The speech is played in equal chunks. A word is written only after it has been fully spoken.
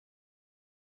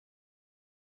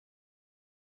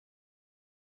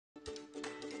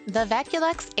The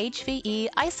VacuLUX HVE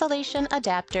Isolation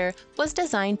Adapter was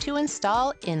designed to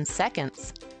install in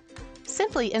seconds.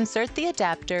 Simply insert the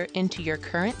adapter into your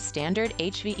current standard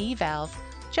HVE valve,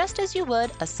 just as you would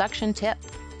a suction tip.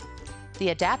 The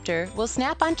adapter will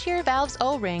snap onto your valve's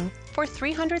O-ring for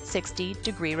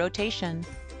 360-degree rotation.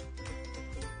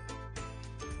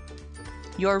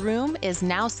 Your room is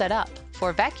now set up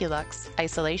for VacuLUX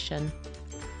isolation.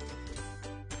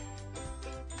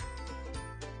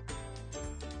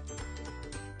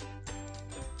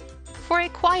 For a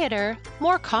quieter,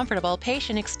 more comfortable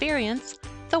patient experience,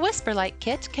 the Whisper Lite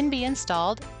kit can be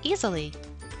installed easily.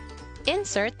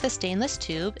 Insert the stainless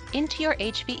tube into your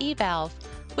HVE valve,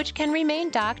 which can remain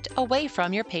docked away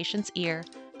from your patient's ear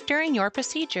during your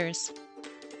procedures.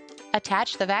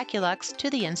 Attach the VacuLUX to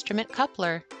the instrument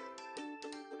coupler.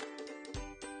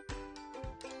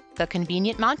 The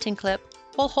convenient mounting clip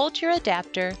will hold your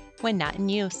adapter when not in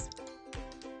use.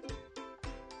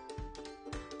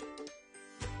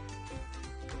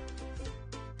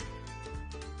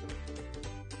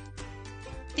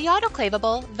 The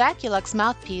autoclavable VacuLUX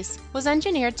mouthpiece was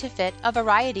engineered to fit a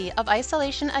variety of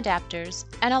isolation adapters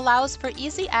and allows for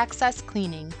easy access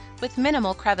cleaning with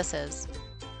minimal crevices.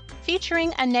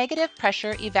 Featuring a negative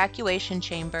pressure evacuation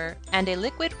chamber and a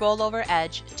liquid rollover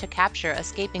edge to capture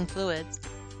escaping fluids,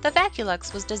 the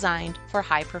VacuLUX was designed for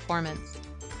high performance.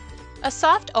 A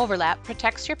soft overlap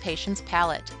protects your patient's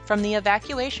palate from the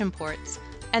evacuation ports,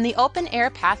 and the open air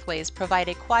pathways provide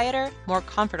a quieter, more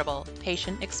comfortable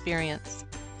patient experience.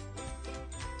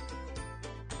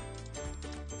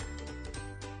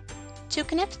 To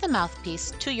connect the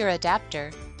mouthpiece to your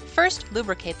adapter, first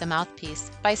lubricate the mouthpiece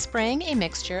by spraying a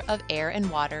mixture of air and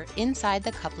water inside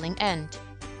the coupling end.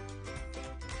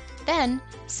 Then,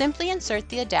 simply insert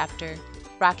the adapter,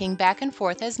 rocking back and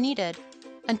forth as needed,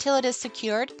 until it is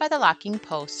secured by the locking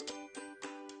post.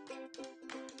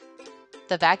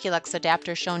 The VacuLUX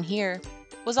adapter shown here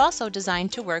was also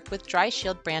designed to work with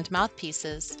DryShield brand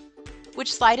mouthpieces,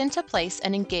 which slide into place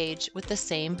and engage with the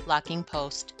same locking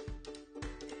post.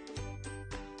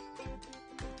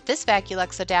 This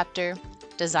VacuLUX adapter,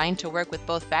 designed to work with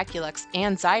both VacuLUX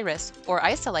and Xyrus or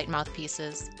Isolite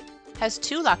mouthpieces, has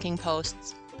two locking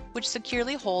posts which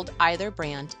securely hold either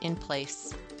brand in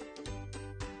place.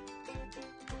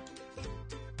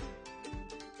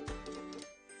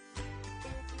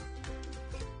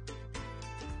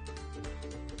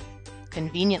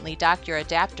 Conveniently dock your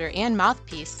adapter and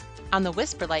mouthpiece on the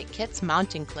Whisper Lite kit's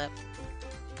mounting clip.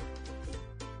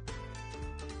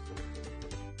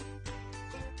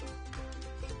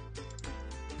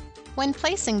 When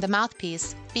placing the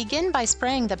mouthpiece, begin by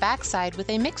spraying the backside with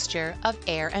a mixture of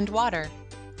air and water.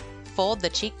 Fold the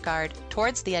cheek guard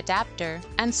towards the adapter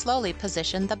and slowly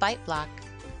position the bite block.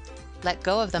 Let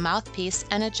go of the mouthpiece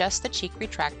and adjust the cheek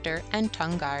retractor and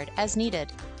tongue guard as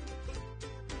needed.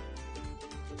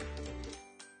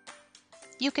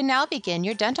 You can now begin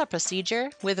your dental procedure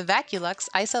with VacuLUX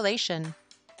isolation.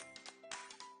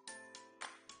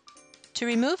 To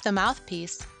remove the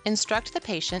mouthpiece, instruct the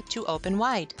patient to open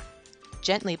wide.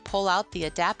 Gently pull out the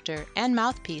adapter and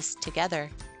mouthpiece together.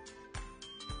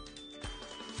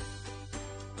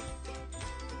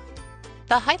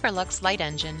 The HyperLux light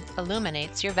engine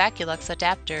illuminates your VacuLUX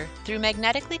adapter through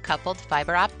magnetically coupled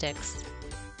fiber optics.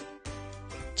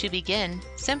 To begin,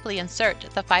 simply insert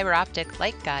the fiber optic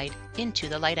light guide into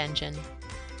the light engine.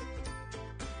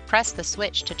 Press the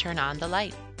switch to turn on the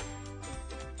light.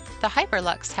 The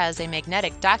HyperLux has a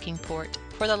magnetic docking port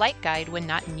for the light guide when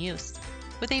not in use,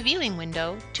 with a viewing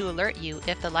window to alert you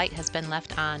if the light has been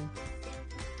left on.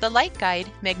 The light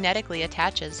guide magnetically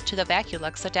attaches to the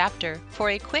VacuLUX adapter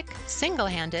for a quick,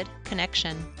 single-handed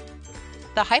connection.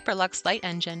 The HyperLux light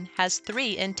engine has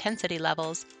 3 intensity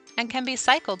levels and can be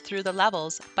cycled through the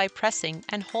levels by pressing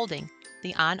and holding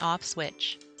the on-off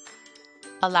switch.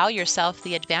 Allow yourself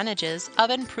the advantages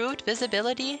of improved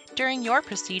visibility during your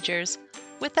procedures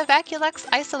with the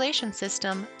VacuLUX isolation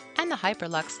system and the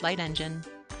HyperLux light engine.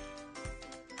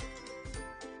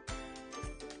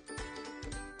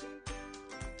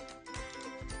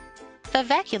 The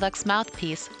VacuLUX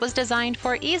mouthpiece was designed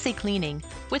for easy cleaning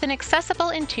with an accessible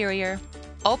interior,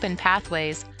 open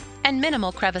pathways, and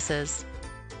minimal crevices.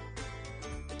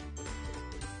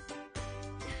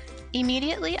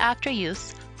 Immediately after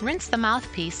use, rinse the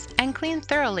mouthpiece and clean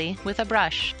thoroughly with a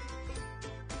brush.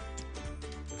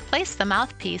 Place the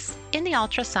mouthpiece in the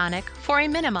ultrasonic for a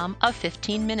minimum of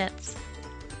 15 minutes.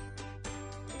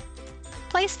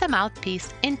 Place the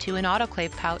mouthpiece into an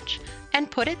autoclave pouch and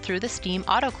put it through the steam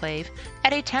autoclave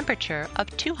at a temperature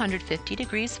of 250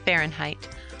 degrees Fahrenheit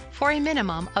for a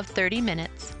minimum of 30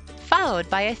 minutes, followed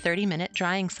by a 30-minute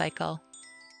drying cycle.